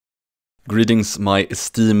Greetings, my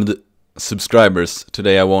esteemed subscribers.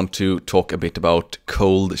 Today I want to talk a bit about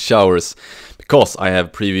cold showers because I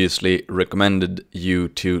have previously recommended you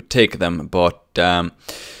to take them, but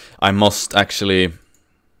I must actually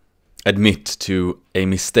admit to a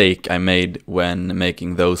mistake I made when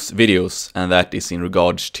making those videos, and that is in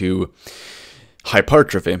regards to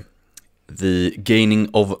hypertrophy, the gaining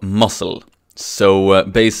of muscle. So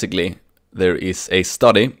basically, there is a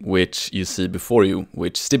study which you see before you,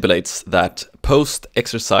 which stipulates that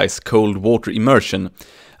post-exercise cold water immersion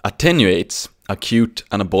attenuates acute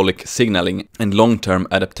anabolic signaling and long-term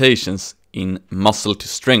adaptations in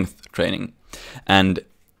muscle-to-strength training. And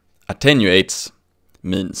attenuates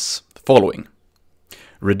means the following: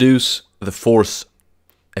 reduce the force,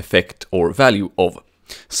 effect, or value of.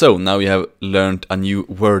 So now you have learned a new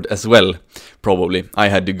word as well, probably. I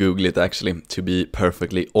had to Google it actually, to be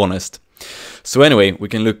perfectly honest. So anyway, we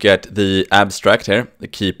can look at the abstract here, the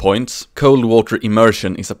key points. Cold water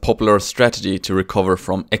immersion is a popular strategy to recover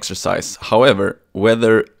from exercise. However,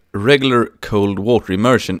 whether regular cold water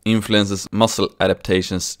immersion influences muscle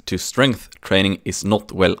adaptations to strength training is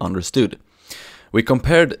not well understood. We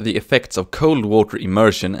compared the effects of cold water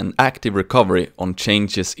immersion and active recovery on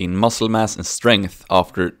changes in muscle mass and strength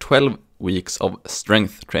after 12 weeks of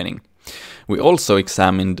strength training. We also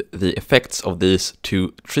examined the effects of these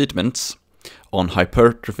two treatments on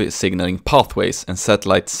hypertrophy signaling pathways and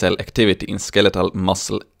satellite cell activity in skeletal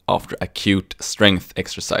muscle after acute strength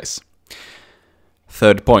exercise.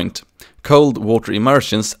 Third point: cold water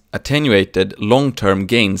immersions attenuated long-term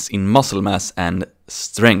gains in muscle mass and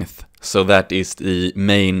strength. So that is the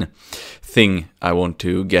main thing I want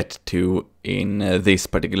to get to in this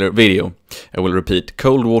particular video. I will repeat: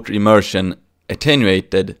 cold water immersion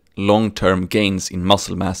attenuated long-term gains in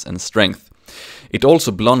muscle mass and strength. It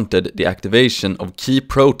also blunted the activation of key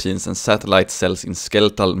proteins and satellite cells in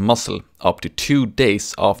skeletal muscle up to 2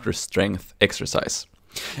 days after strength exercise.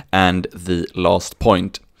 And the last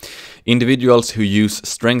point: individuals who use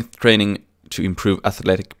strength training to improve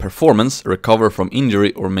athletic performance, recover from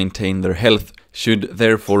injury, or maintain their health should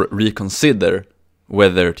therefore reconsider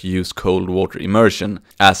whether to use cold water immersion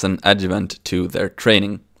as an adjuvant to their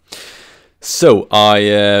training. So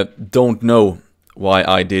I don't know why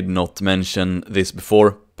I did not mention this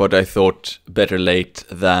before, but I thought better late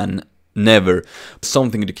than never.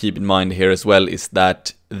 Something to keep in mind here as well is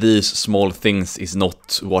that these small things is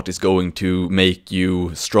not what is going to make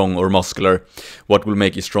you strong or muscular. What will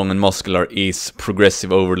make you strong and muscular is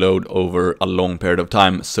progressive overload over a long period of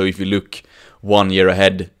time. So if you look 1 year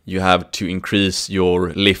ahead, you have to increase your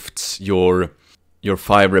lifts, your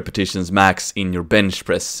 5 repetitions max in your bench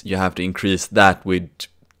press. You have to increase that with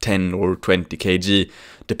 10 or 20 kg,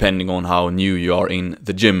 depending on how new you are in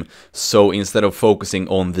the gym. So instead of focusing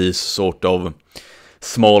on these sort of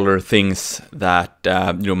smaller things that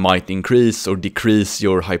might increase or decrease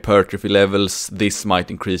your hypertrophy levels, this might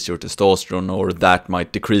increase your testosterone or that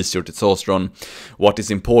might decrease your testosterone. What is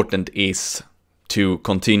important is to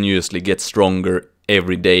continuously get stronger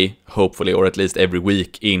every day, hopefully, or at least every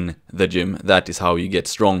week in the gym. That is how you get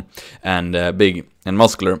strong and big and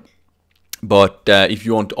muscular. But if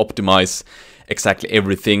you want to optimize exactly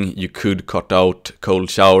everything, you could cut out cold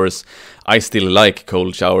showers. I still like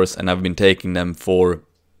cold showers and I've been taking them for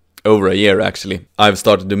over a year actually. I've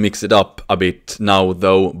started to mix it up a bit now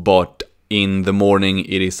though, but in the morning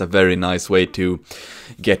it is a very nice way to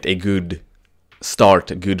get a good start,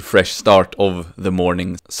 a good fresh start of the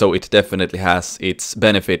morning. So it definitely has its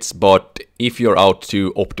benefits, but if you're out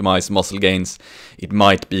to optimize muscle gains, it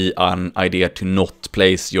might be an idea to not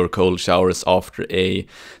place your cold showers after a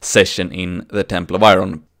session in the Temple of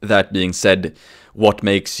Iron. That being said, what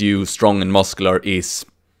makes you strong and muscular is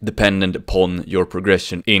dependent upon your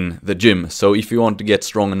progression in the gym. So if you want to get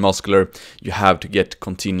strong and muscular, you have to get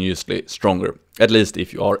continuously stronger, at least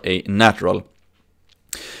if you are a natural.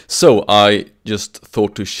 So I just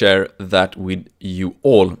thought to share that with you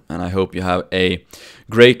all, and I hope you have a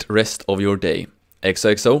great rest of your day.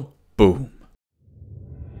 XOXO, boo!